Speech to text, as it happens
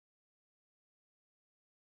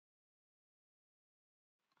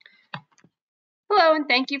Hello, and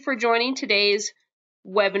thank you for joining today's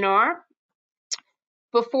webinar.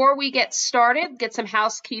 Before we get started, get some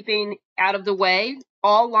housekeeping out of the way.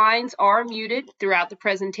 All lines are muted throughout the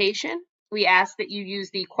presentation. We ask that you use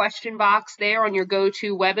the question box there on your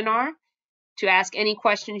GoToWebinar to ask any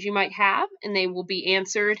questions you might have, and they will be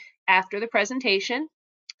answered after the presentation.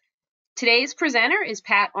 Today's presenter is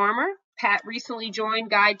Pat Armour. Pat recently joined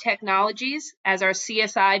Guide Technologies as our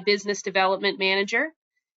CSI Business Development Manager.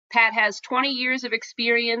 Pat has 20 years of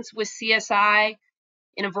experience with CSI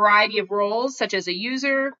in a variety of roles, such as a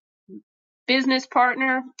user, business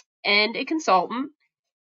partner, and a consultant.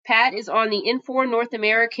 Pat is on the Infor North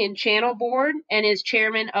American Channel Board and is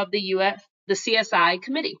chairman of the CSI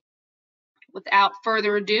committee. Without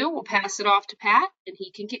further ado, we'll pass it off to Pat, and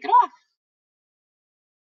he can kick it off.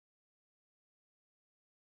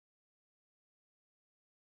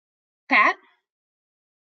 Pat?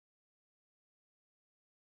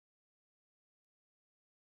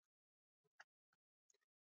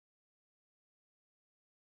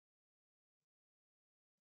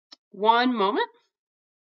 One moment.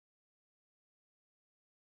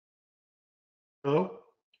 Hello?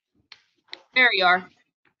 There you are.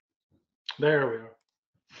 There we are.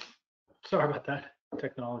 Sorry about that.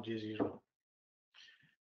 Technology as usual.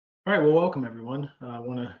 All right, well, welcome everyone. I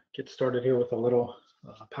want to get started here with a little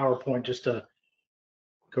PowerPoint just to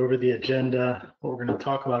go over the agenda, what we're going to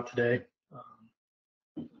talk about today.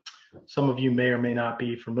 Some of you may or may not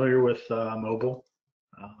be familiar with mobile.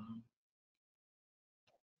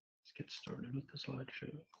 Let's get started with the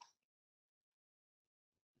slideshow.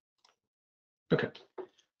 Okay,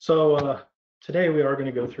 so today we are going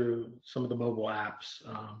to go through some of the mobile apps.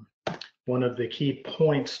 One of the key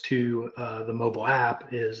points to the mobile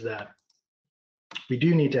app is that we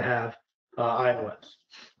do need to have iOS.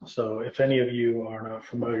 So if any of you are not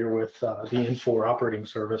familiar with the Infor operating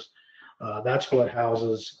service, that's what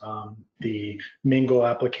houses the Mingle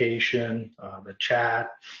application, the chat,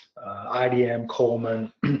 IDM,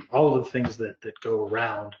 Coleman, all of the things that go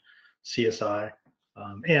around CSI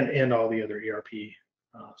and all the other ERP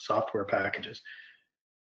software packages.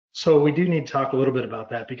 So we do need to talk a little bit about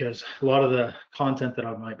that because a lot of the content that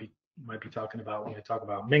I might be talking about when I talk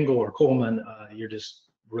about Mingle or Coleman, you just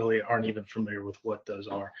really aren't even familiar with what those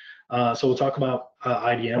are. So we'll talk about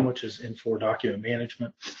IDM, which is Infor Document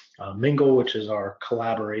Management, Mingle, which is our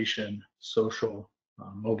collaboration social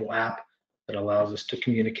mobile app that allows us to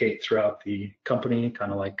communicate throughout the company,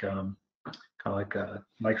 kind of like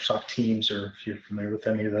Microsoft Teams, or if you're familiar with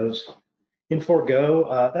any of those. Infor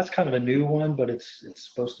Go, that's kind of a new one, but it's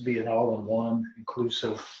supposed to be an all-in-one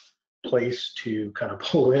inclusive place to kind of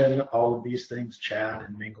pull in all of these things, chat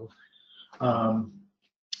and Mingle.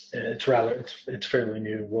 It's fairly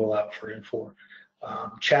new rollout for Infor.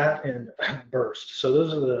 Chat and Burst. So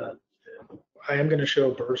those are I am going to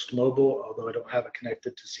show Burst Mobile, although I don't have it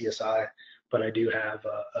connected to CSI, but I do have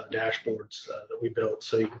dashboards that we built,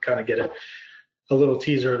 so you can kind of get a little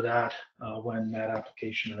teaser of that when that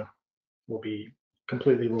application will be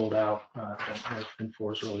completely rolled out. I don't know if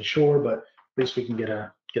Infor is really sure, but at least we can get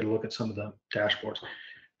a look at some of the dashboards.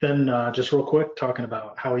 Then just real quick, talking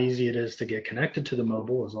about how easy it is to get connected to the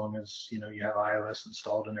mobile as long as you have iOS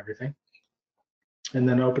installed and everything. And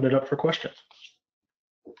then open it up for questions.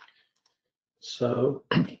 So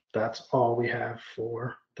that's all we have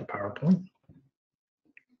for the PowerPoint.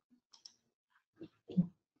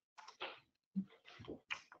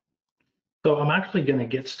 So I'm actually going to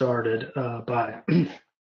get started by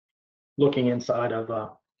looking inside of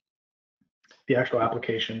the actual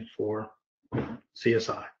application for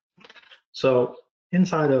CSI. So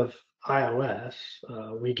inside of iOS,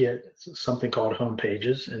 we get something called home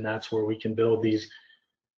pages, and that's where we can build these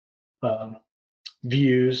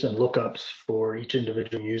views and lookups for each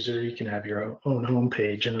individual user. You can have your own home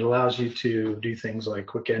page, and it allows you to do things like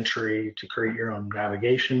quick entry, to create your own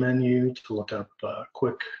navigation menu, to look up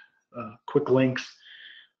quick links,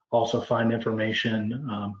 also find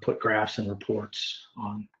information, put graphs and reports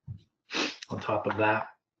on top of that.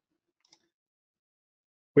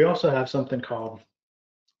 We also have something called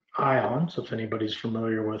ION. So if anybody's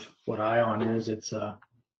familiar with what ION is, it's an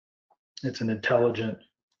intelligent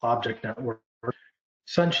object network.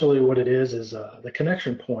 Essentially what it is the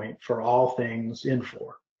connection point for all things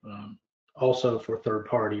Infor, also for third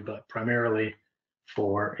party, but primarily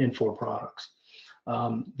for Infor products.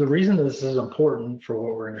 The reason this is important for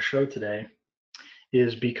what we're going to show today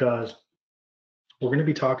is because we're going to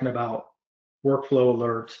be talking about workflow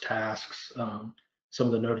alerts, tasks, some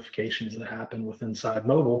of the notifications that happen with inside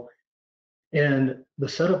mobile, and the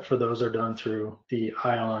setup for those are done through the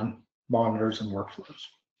ION monitors and workflows.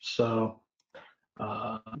 So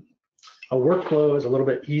A workflow is a little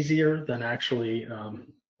bit easier than actually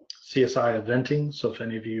CSI eventing. So if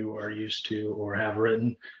any of you are used to or have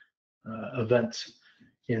written events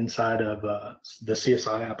inside of the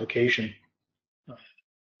CSI application,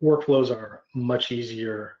 workflows are much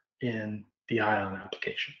easier in the ION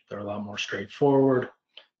application. They're a lot more straightforward.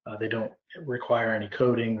 They don't require any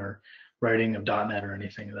coding or writing of .NET or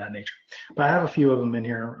anything of that nature. But I have a few of them in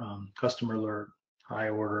here: customer alert, high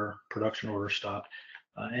order, production order stopped,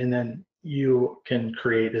 and then you can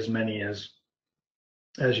create as many as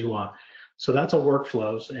you want. So that's a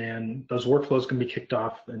workflows, and those workflows can be kicked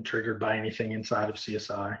off and triggered by anything inside of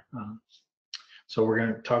CSI. So we're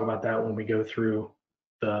going to talk about that when we go through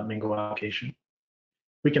the Mingo application.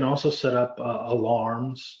 We can also set up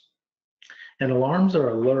alarms, and alarms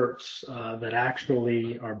are alerts that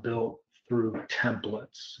actually are built through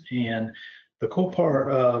templates. And the cool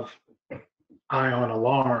part of ION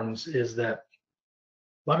alarms is that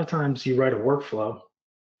a lot of times you write a workflow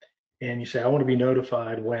and you say, I want to be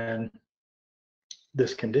notified when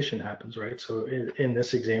this condition happens, right? So in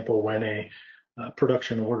this example, when a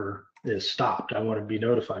production order is stopped, I want to be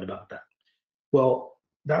notified about that. Well,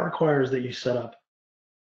 that requires that you set up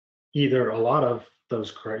either a lot of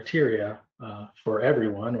those criteria for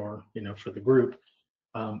everyone, or for the group,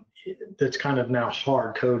 that's kind of now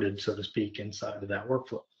hard coded, so to speak, inside of that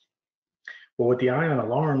workflow. Well, what the ION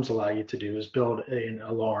alarms allow you to do is build an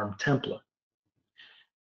alarm template.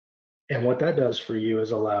 And what that does for you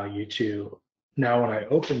is allow you to, now when I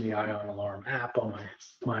open the ION alarm app on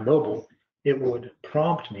my mobile, it would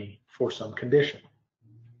prompt me for some condition.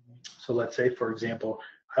 So let's say, for example,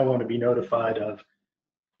 I want to be notified of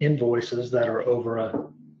invoices that are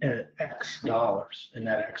over an X dollars, and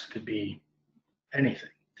that X could be anything.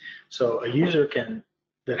 So a user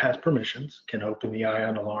that has permissions can open the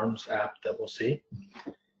ION Alarms app that we'll see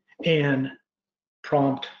and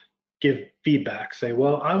give feedback. Say,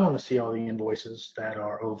 well, I want to see all the invoices that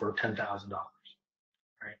are over $10,000,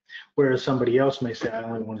 right? Whereas somebody else may say, I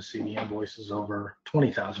only want to see the invoices over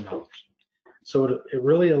 $20,000. So it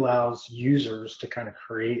really allows users to kind of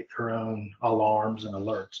create their own alarms and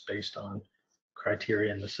alerts based on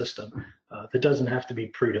criteria in the system that doesn't have to be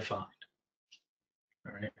predefined.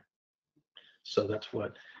 All right. So that's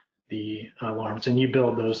what the alarms, and you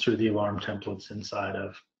build those through the alarm templates inside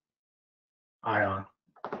of ION.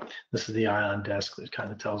 This is the ION desk that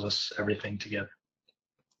kind of tells us everything together.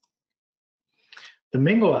 The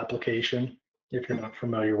Mingo application, if you're not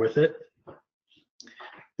familiar with it,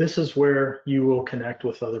 this is where you will connect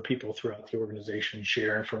with other people throughout the organization,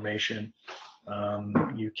 share information.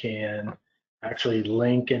 You can actually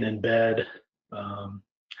link and embed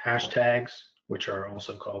hashtags, which are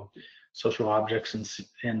also called social objects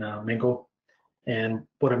in Mingo. And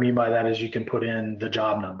what I mean by that is you can put in the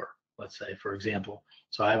job number, let's say, for example.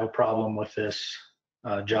 So I have a problem with this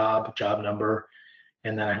job number,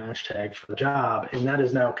 and then a hashtag for the job, and that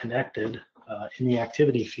is now connected in the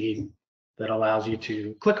activity feed that allows you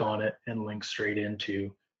to click on it and link straight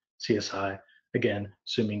into CSI, again,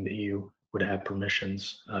 assuming that you would have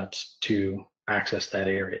permissions to access that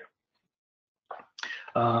area.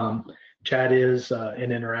 Chat is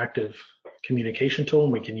an interactive communication tool,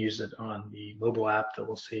 and we can use it on the mobile app that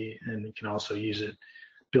we'll see, and you can also use it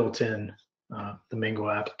built in the Mingo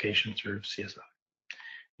application through CSI.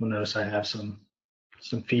 You'll notice I have some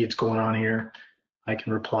feeds going on here. I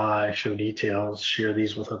can reply, show details, share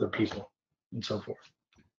these with other people, and so forth.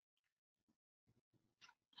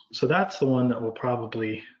 So that's the one that we'll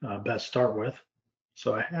probably best start with.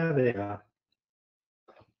 So I have a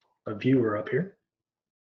viewer up here,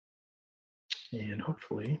 and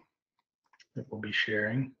hopefully it will be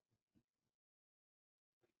sharing.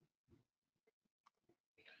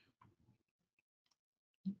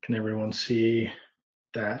 Can everyone see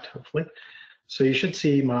that, hopefully? So you should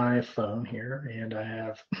see my phone here, and I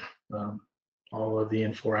have all of the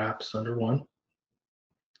Infor apps under one.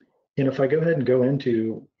 And if I go ahead and go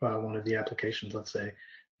into one of the applications, let's say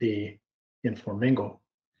the Infor Mingle,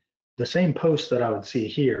 the same posts that I would see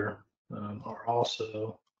here are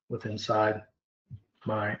also inside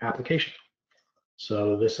my application.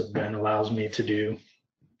 So this then allows me to do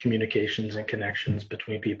communications and connections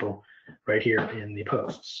between people right here in the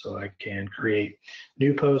posts. So I can create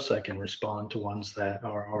new posts. I can respond to ones that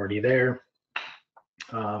are already there.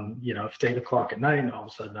 If it's 8 o'clock at night and all of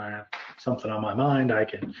a sudden I have something on my mind, I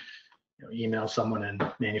can email someone in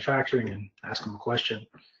manufacturing and ask them a question.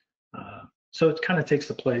 So it kind of takes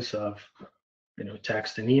the place of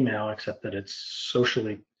text and email, except that it's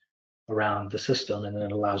socially around the system, and then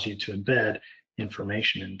it allows you to embed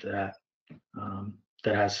information into that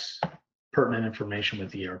that has pertinent information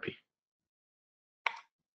with the ERP.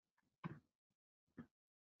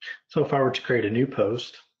 So if I were to create a new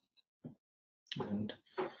post, and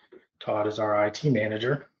Todd is our IT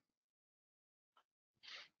manager,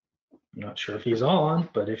 I'm not sure if he's on,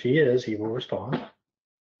 but if he is, he will respond.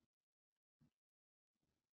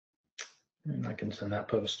 And I can send that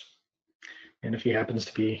post. And if he happens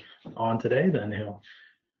to be on today, then he'll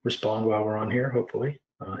respond while we're on here, hopefully.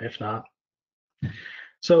 If not.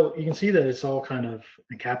 So you can see that it's all kind of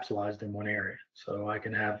encapsulated in one area. So I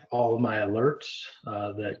can have all of my alerts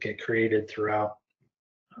that get created throughout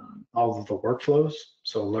all of the workflows.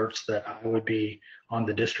 So alerts that I would be on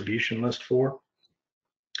the distribution list for.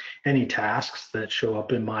 Any tasks that show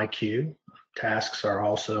up in my queue. Tasks are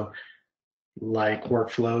also like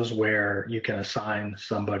workflows where you can assign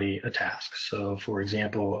somebody a task. So for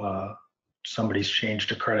example, somebody's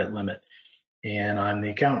changed a credit limit and I'm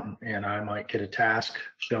the accountant and I might get a task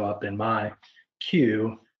show up in my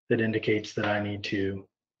queue that indicates that I need to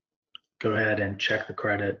go ahead and check the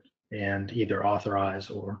credit and either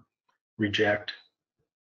authorize or reject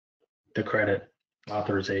the credit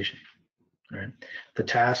authorization. Right. The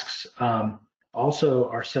tasks also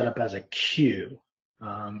are set up as a queue,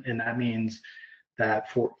 and that means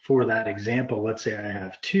that for that example, let's say I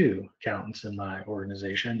have 2 accountants in my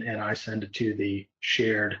organization and I send it to the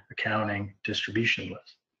shared accounting distribution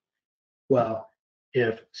list. Well,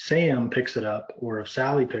 if Sam picks it up or if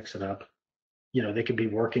Sally picks it up, they could be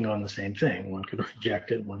working on the same thing. One could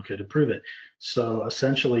reject it, one could approve it. So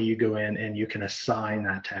essentially you go in and you can assign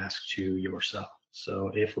that task to yourself.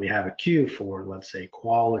 So if we have a queue for, let's say,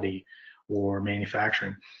 quality or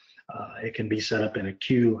manufacturing, it can be set up in a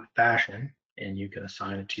queue fashion and you can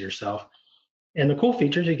assign it to yourself. And the cool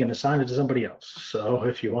feature is you can assign it to somebody else. So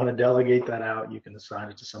if you want to delegate that out, you can assign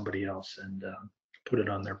it to somebody else and put it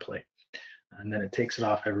on their plate. And then it takes it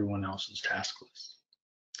off everyone else's task list.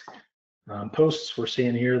 Posts we're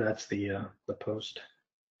seeing here, that's the post.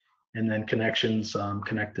 And then connections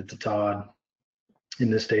connected to Todd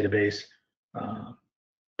in this database.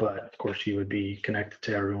 But of course, you would be connected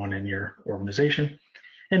to everyone in your organization.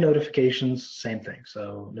 And notifications, same thing.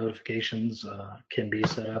 So notifications can be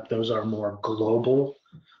set up. Those are more global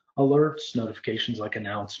alerts, notifications like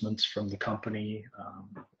announcements from the company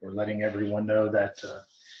or letting everyone know that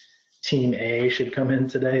Team A should come in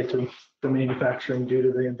today to the manufacturing due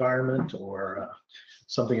to the environment or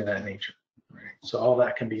something of that nature. Right? So all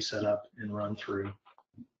that can be set up and run through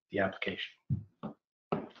the application.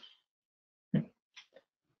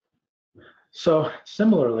 So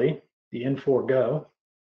similarly, the Infor Go,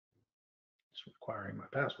 it's requiring my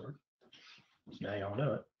password, so now y'all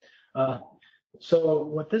know it. So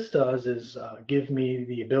what this does is give me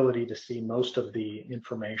the ability to see most of the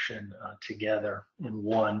information together in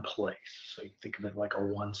one place. So you think of it like a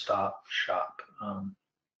one-stop shop.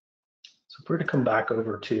 So if we're to come back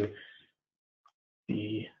over to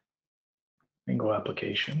the Mingo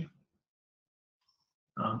application,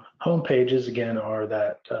 home pages again are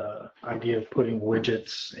that idea of putting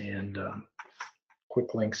widgets and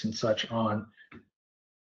quick links and such on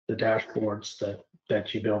the dashboards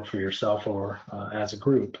that you build for yourself or as a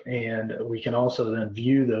group. And we can also then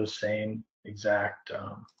view those same exact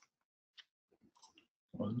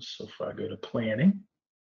ones. So if I go to planning,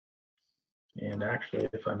 and actually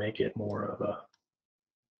if I make it more of a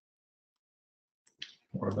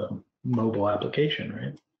mobile application,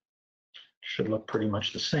 right? Should look pretty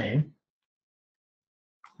much the same.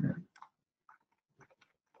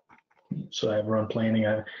 So I have run planning.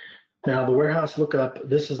 Now the warehouse lookup,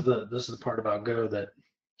 this is the part about Go that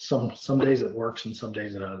some days it works and some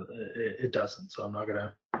days it doesn't. So I'm not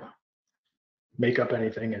gonna make up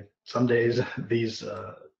anything. Some days these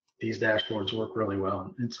dashboards work really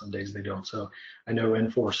well and some days they don't. So I know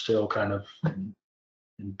Infor still kind of in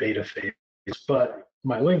beta phase, but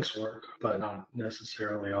my links work, but not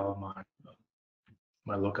necessarily all of my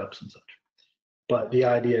lookups and such. But the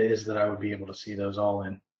idea is that I would be able to see those all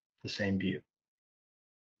in the same view.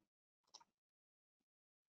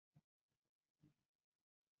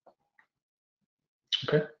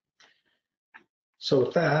 Okay. So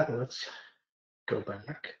with that, let's go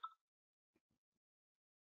back.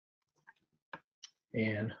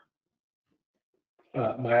 And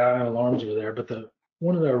my eye on alarms are there, but the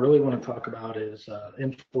one that I really want to talk about is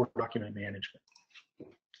Infor document management.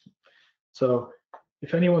 So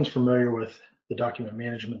if anyone's familiar with the document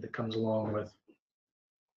management that comes along with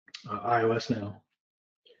iOS now,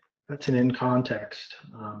 that's an in-context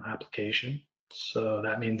application. So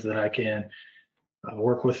that means that I can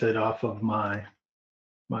work with it off of my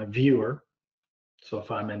viewer. So if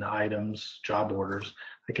I'm in items, job orders,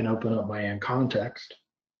 I can open up my in-context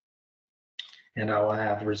and I will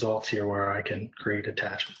have results here where I can create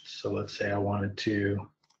attachments. So let's say I wanted to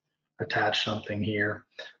attach something here.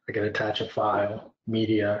 I could attach a file,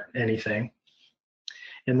 media, anything,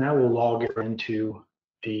 and that will log it into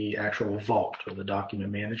the actual vault or the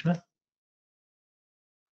document management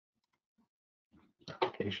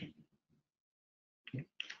application.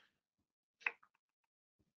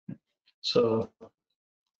 So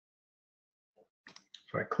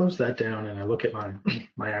if I close that down and I look at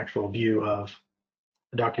my actual view of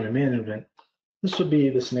the document management, this would be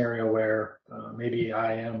the scenario where maybe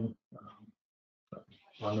I am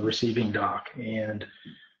on the receiving dock and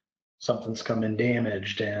something's come in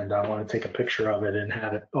damaged and I want to take a picture of it and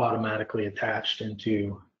have it automatically attached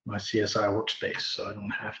into my CSI workspace, so I don't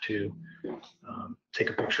have to take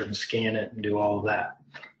a picture and scan it and do all of that.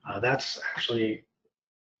 That's actually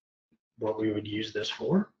what we would use this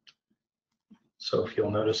for. So if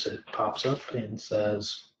you'll notice, it pops up and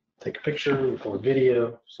says take a picture, record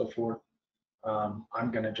video, so forth.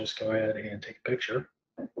 I'm going to just go ahead and take a picture,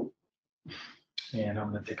 and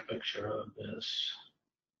I'm going to take a picture of this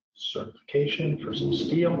certification for some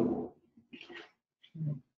steel.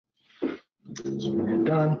 So we get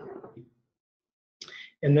done.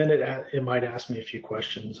 And then it might ask me a few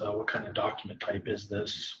questions. What kind of document type is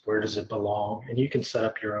this? Where does it belong? And you can set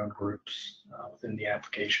up your own groups within the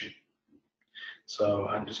application. So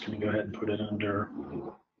I'm just going to go ahead and put it under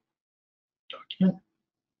document.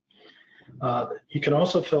 You can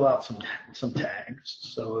also fill out some tags.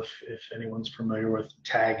 So if anyone's familiar with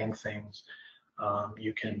tagging things,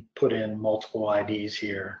 you can put in multiple IDs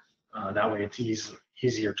here. That way it's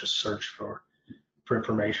easier to search for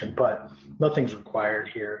information, but nothing's required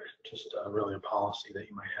here. Just really a policy that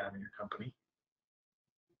you might have in your company.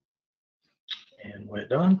 And when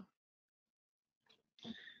done,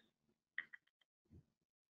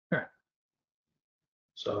 okay.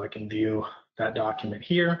 So I can view that document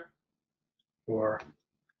here, or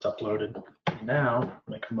it's uploaded. Now I'm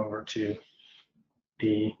going to come over to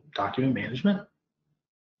the document management.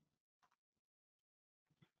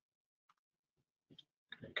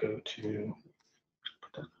 Go to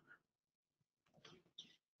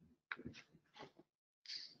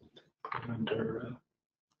under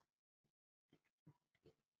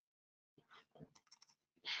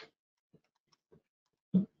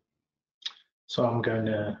so I'm going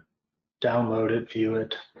to download it, view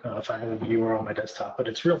it, if I have a viewer on my desktop, but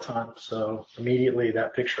it's real time. So immediately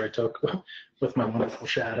that picture I took with my wonderful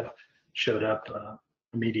shadow showed up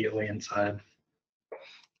immediately inside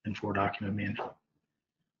Infor document management.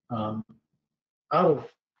 Out of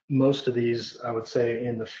most of these, I would say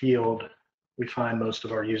in the field, we find most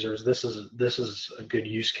of our users. This is a good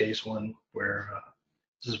use case one where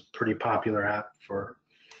this is a pretty popular app for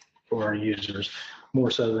our users,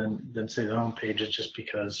 more so than say the home pages, just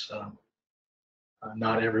because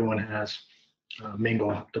not everyone has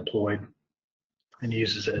Mingle deployed and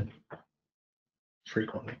uses it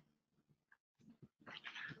frequently.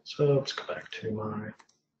 So let's go back to my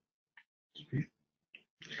screen.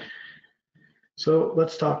 So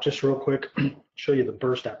let's talk just real quick, show you the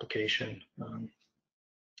burst application.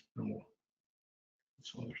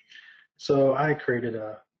 So I created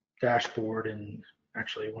a dashboard in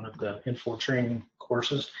actually one of the Infor training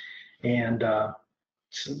courses, and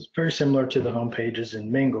it's very similar to the home pages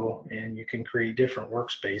in Mingle, and you can create different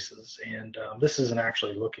workspaces. And this isn't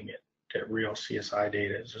actually looking at real CSI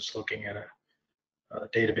data, it's just looking at a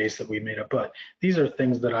database that we made up. But these are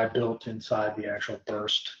things that I built inside the actual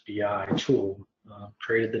Burst BI tool,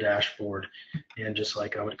 created the dashboard, and just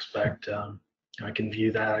like I would expect, I can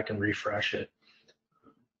view that, I can refresh it,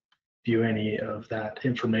 view any of that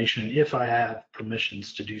information if I have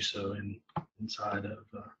permissions to do so inside of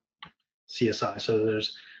CSI. So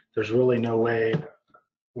there's really no way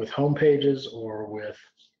with home pages or with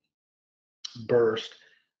Burst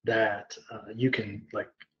that you can like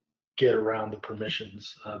get around the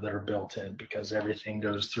permissions that are built in, because everything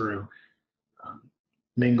goes through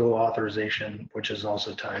Mingle authorization, which is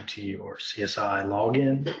also tied to your CSI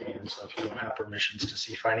login. And so if you don't have permissions to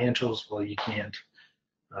see financials, well, you can't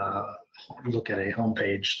look at a home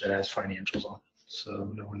page that has financials on it.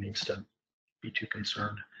 So no one needs to be too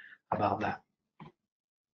concerned about that.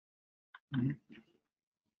 Mm-hmm.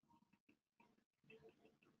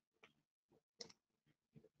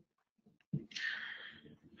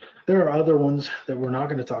 There are other ones that we're not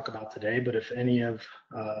going to talk about today, but if any of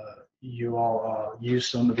you all use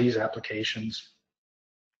some of these applications,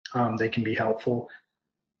 they can be helpful.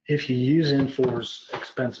 If you use Infor's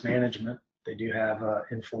expense management, they do have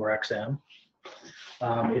Infor XM.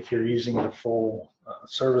 If you're using the full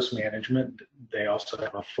service management, they also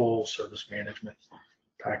have a full service management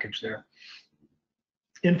package there.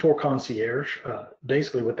 Infor Concierge,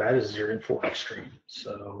 basically what that is your Infor Extreme.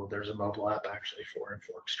 So there's a mobile app actually for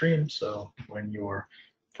Infor Extreme. So when you're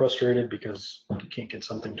frustrated because you can't get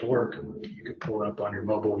something to work, you could pull it up on your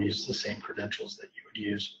mobile, use the same credentials that you would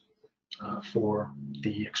use for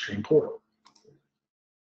the Extreme portal.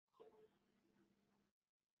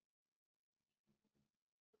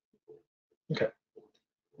 Okay.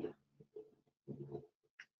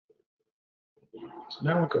 So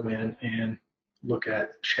now we'll go in and look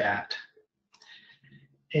at chat.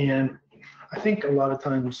 And I think a lot of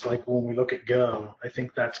times, like when we look at Go, I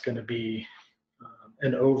think that's going to be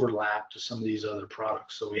an overlap to some of these other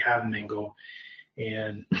products. So we have Mingle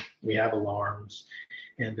and we have Alarms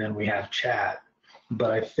and then we have chat. But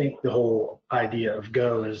I think the whole idea of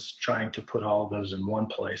Go is trying to put all of those in one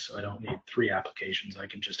place. So I don't need 3 applications. I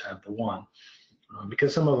can just have the one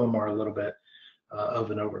because some of them are a little bit of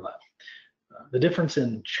an overlap. The difference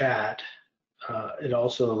in chat, it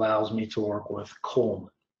also allows me to work with Coleman.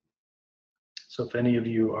 So if any of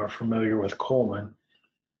you are familiar with Coleman,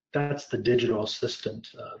 that's the digital assistant.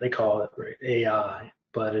 They call it AI,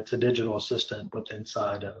 but it's a digital assistant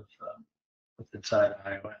inside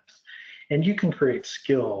iOS. And you can create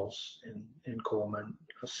skills in Coleman,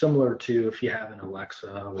 similar to if you have an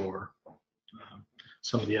Alexa or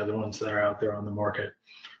some of the other ones that are out there on the market.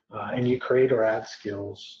 And you create or add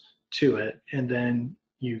skills to it, and then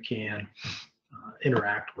you can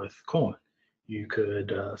interact with Coleman. You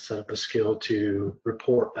could set up a skill to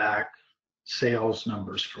report back sales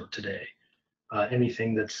numbers for today,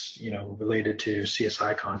 anything that's related to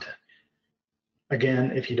CSI content.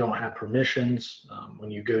 Again, if you don't have permissions, when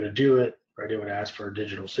you go to do it, right, it would ask for a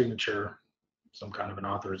digital signature, some kind of an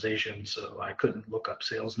authorization. So I couldn't look up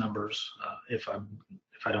sales numbers if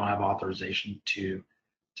I don't have authorization to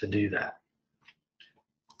do that.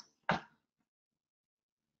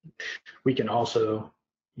 We can also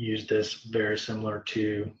use this very similar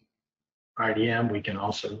to IDM. We can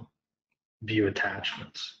also view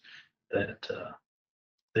attachments that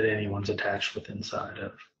anyone's attached with inside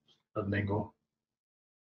of Mingle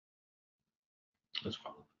as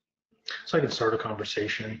well. So I can start a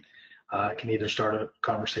conversation. I can either start a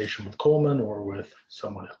conversation with Coleman or with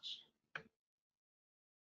someone else.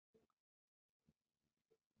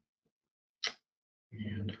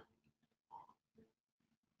 And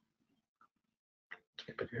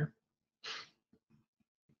type it here.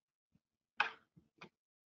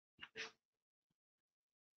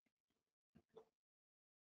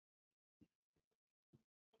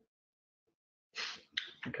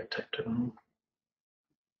 I think I typed it wrong.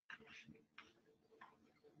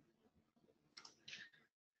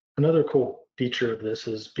 Another cool feature of this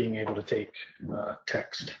is being able to take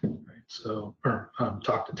text, right? So, or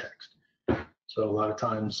talk to text. So a lot of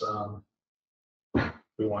times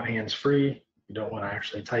we want hands-free. We don't want to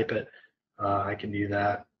actually type it. I can do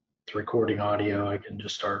that. It's recording audio. I can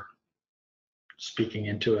just start speaking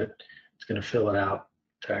into it. It's going to fill it out,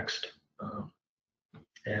 text.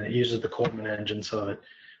 And it uses the Coleman engine, so it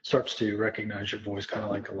starts to recognize your voice kind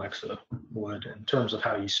of like Alexa would in terms of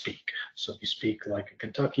how you speak. So if you speak like a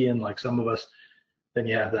Kentuckian, like some of us, then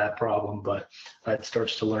you have that problem, but it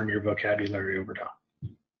starts to learn your vocabulary over time.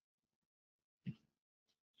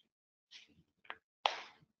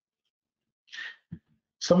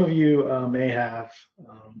 Some of you may have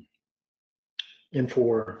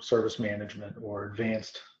Infor service management or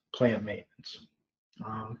advanced plant maintenance.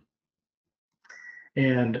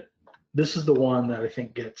 And this is the one that I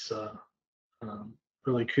think gets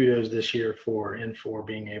really kudos this year for Infor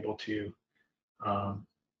being able to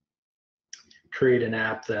create an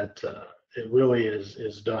app that it really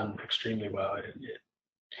is done extremely well.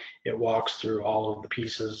 It walks through all of the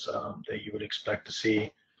pieces that you would expect to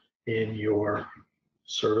see in your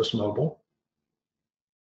service mobile.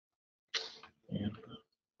 And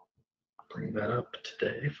bring that up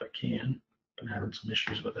today if I can. Been having some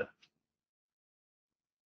issues with it.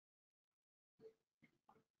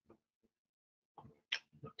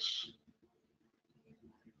 Let's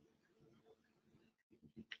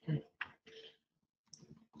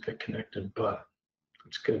get connected, but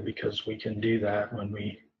it's good because we can do that when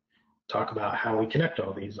we talk about how we connect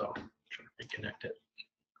all these. I'll try to reconnect it.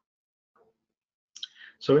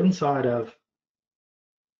 So inside of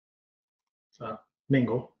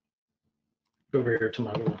Mingle, go over here to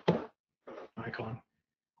my little icon.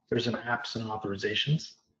 There's an apps and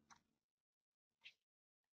authorizations.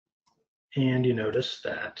 And you notice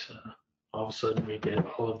that all of a sudden we get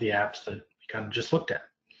all of the apps that we kind of just looked at.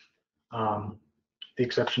 The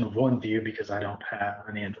exception of one view because I don't have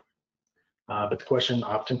an Android. But the question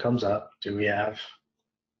often comes up, do we have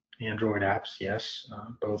Android apps? Yes,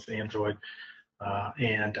 both Android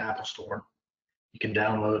and Apple Store. You can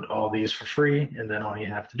download all these for free, and then all you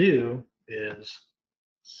have to do is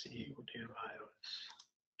see, we'll do iOS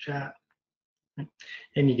chat,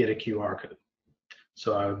 and you get a QR code.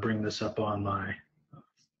 So I would bring this up on my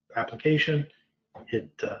application,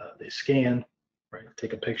 hit the scan, right?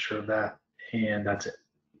 Take a picture of that, and that's it.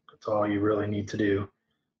 That's all you really need to do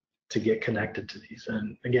to get connected to these.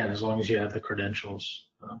 And again, as long as you have the credentials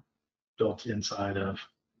built inside of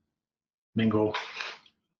Mingle,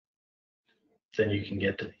 then you can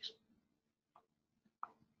get to these.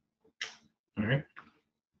 All right.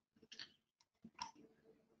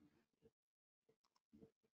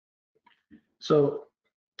 So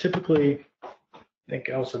typically, I think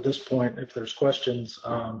else at this point, if there's questions,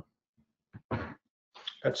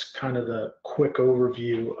 that's kind of the quick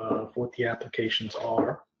overview of what the applications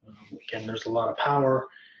are. Again, there's a lot of power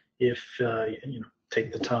if you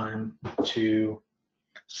take the time to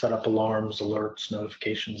set up alarms, alerts,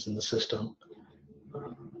 notifications in the system,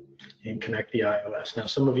 and connect the iOS. Now,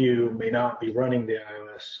 some of you may not be running the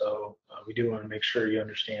iOS, so we do want to make sure you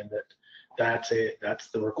understand that that's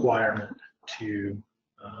the requirement to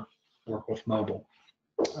work with mobile,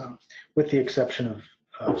 with the exception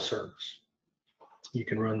of service. You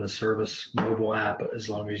can run the service mobile app as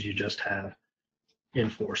long as you just have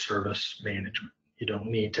Infor service management. You don't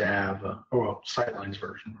need to have, Sightline's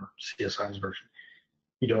version or CSI's version.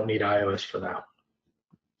 You don't need iOS for that.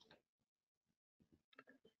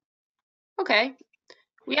 Okay.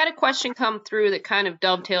 We had a question come through that kind of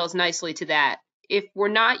dovetails nicely to that. If we're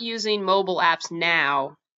not using mobile apps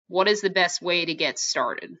now, what is the best way to get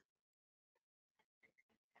started?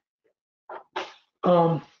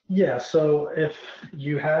 Yeah, so if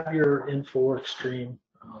you have your Infor Extreme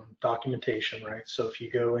documentation, right? So if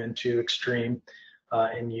you go into Extreme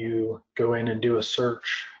and you go in and do a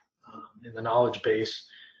search in the knowledge base,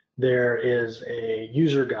 there is a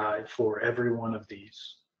user guide for every one of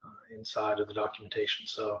these inside of the documentation.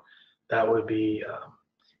 So that would be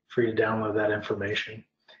free to download that information.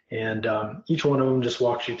 And each one of them just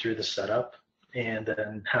walks you through the setup and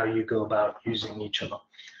then how you go about using each of them.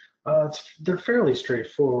 They're fairly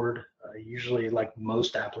straightforward. Usually, like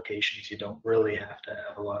most applications, you don't really have to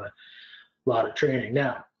have a lot of training.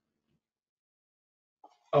 Now,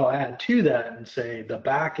 I'll add to that and say the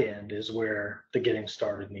back end is where the getting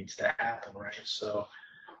started needs to happen, right? So,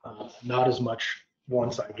 not as much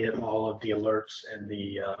once I get all of the alerts and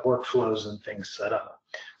the workflows and things set up.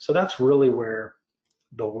 So that's really where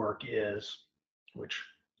the work is, which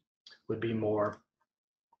would be more.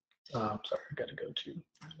 Sorry, I got to go to,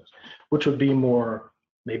 which would be more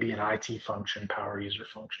maybe an IT function, power user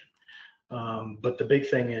function. But the big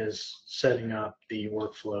thing is setting up the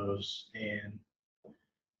workflows and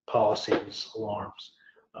policies, alarms.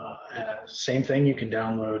 Same thing, you can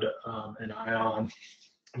download an ION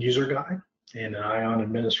user guide and an ION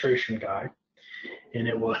administration guide, and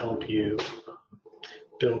it will help you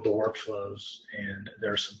build the workflows. And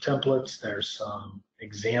there's some templates, there's some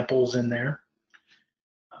examples in there.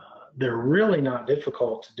 They're really not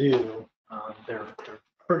difficult to do. They're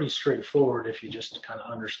pretty straightforward if you just kind of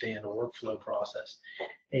understand the workflow process,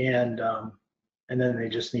 and then they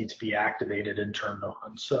just need to be activated and turned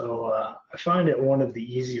on. So I find it one of the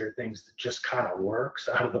easier things that just kind of works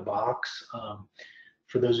out of the box.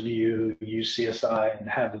 For those of you who use CSI and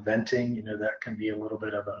have eventing, that can be a little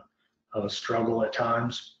bit of a struggle at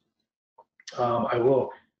times. I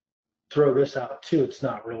will throw this out too. It's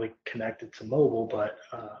not really connected to mobile, but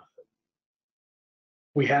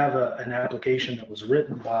we have an application that was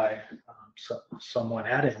written by someone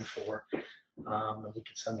at Infor that we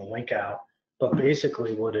can send the link out. But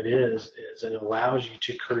basically what it is it allows you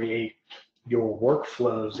to create your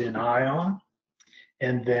workflows in ION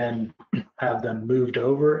and then have them moved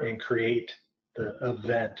over and create the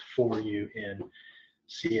event for you in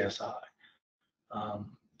CSI. I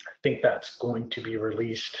think that's going to be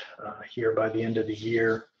released here by the end of the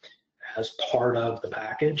year as part of the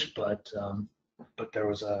package, but there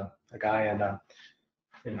was a guy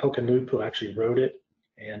in Hokenloop who actually wrote it,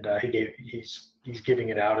 and he's giving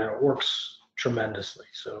it out, and it works tremendously.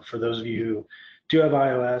 So for those of you who do have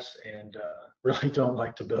iOS and really don't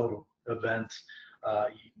like to build events,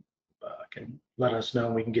 you can let us know,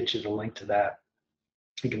 and we can get you the link to that.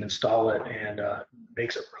 You can install it, and it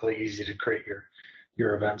makes it really easy to create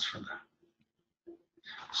your events from that.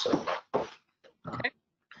 So. Okay.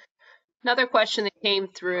 Another question that came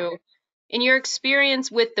through. In your experience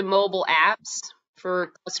with the mobile apps,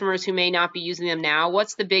 for customers who may not be using them now,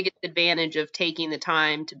 what's the biggest advantage of taking the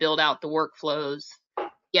time to build out the workflows,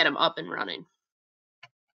 get them up and running?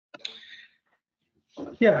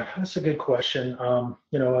 Yeah, that's a good question.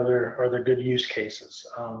 You know, are there good use cases?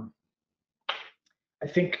 I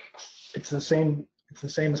think it's the same. It's the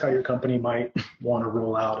same as how your company might want to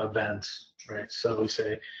roll out events, right? So we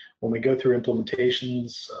say when we go through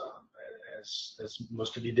implementations, as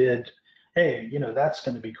most of you did, hey, you know, that's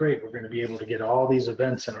going to be great. We're going to be able to get all these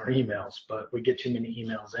events in our emails, but we get too many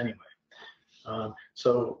emails anyway.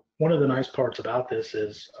 So one of the nice parts about this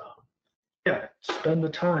is, yeah, spend the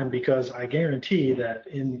time, because I guarantee that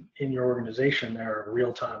in your organization there are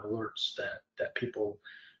real-time alerts that people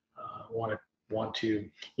want to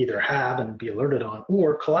either have and be alerted on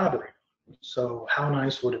or collaborate. So how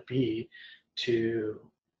nice would it be to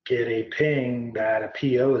get a ping that a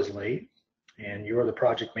PO is late and you're the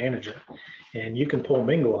project manager and you can pull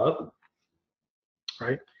Mingle up,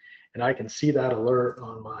 right? And I can see that alert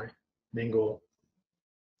on my Mingle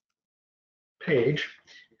page,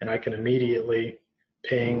 and I can immediately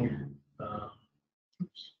ping,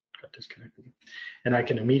 oops, got disconnected, and I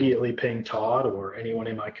can immediately ping Todd or anyone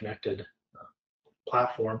in my connected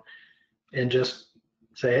platform and just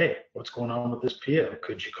say, hey, what's going on with this PO?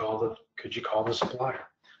 Could you call the supplier?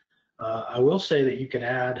 I will say that you can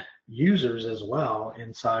add users as well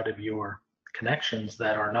inside of your connections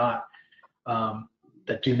that are not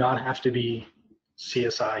that do not have to be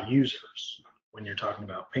CSI users when you're talking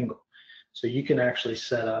about Mingle. So you can actually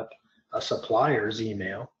set up a supplier's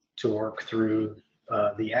email to work through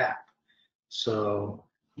the app. So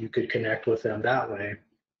you could connect with them that way,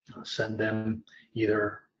 send them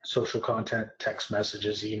either social content, text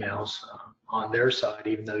messages, emails on their side,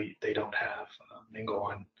 even though they don't have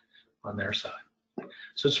Mingle on their side.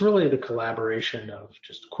 So it's really the collaboration of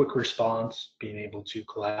just quick response, being able to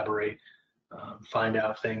collaborate, find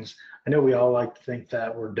out things. I know we all like to think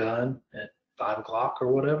that we're done at 5 o'clock or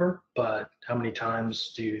whatever, but how many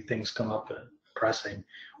times do things come up pressing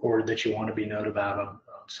or that you want to be notified about on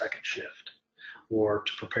second shift or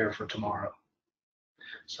to prepare for tomorrow?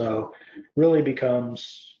 So really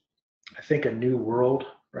becomes, I think, a new world,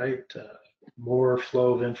 right? More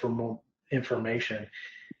flow of information.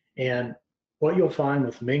 And what you'll find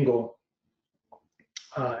with Mingle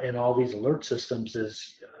and all these alert systems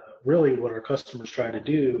is really what our customers try to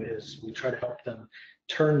do is we try to help them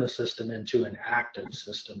turn the system into an active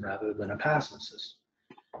system rather than a passive system.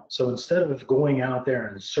 So instead of going out there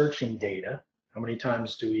and searching data, how many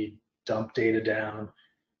times do we dump data down,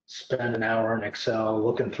 spend an hour in Excel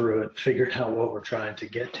looking through it, figuring out what we're trying to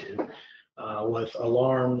get to? With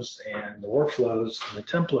alarms and the workflows and the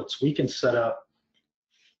templates, we can set up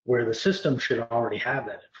where the system should already have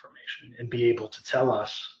that information and be able to tell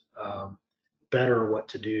us better what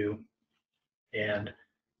to do and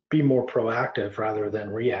be more proactive rather than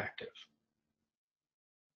reactive.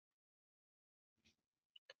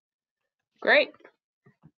 Great.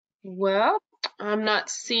 Well, I'm not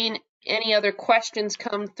seeing any other questions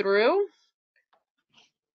come through.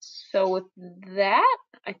 So with that,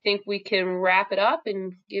 I think we can wrap it up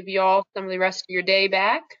and give you all some of the rest of your day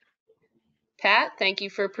back. Pat, thank you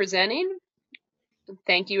for presenting.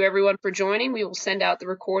 Thank you everyone for joining. We will send out the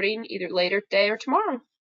recording either later today or tomorrow.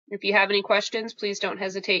 If you have any questions, please don't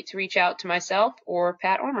hesitate to reach out to myself or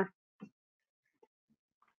Pat Armour.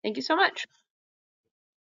 Thank you so much.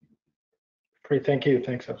 Great, thank you.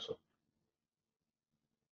 Thanks, Elsa.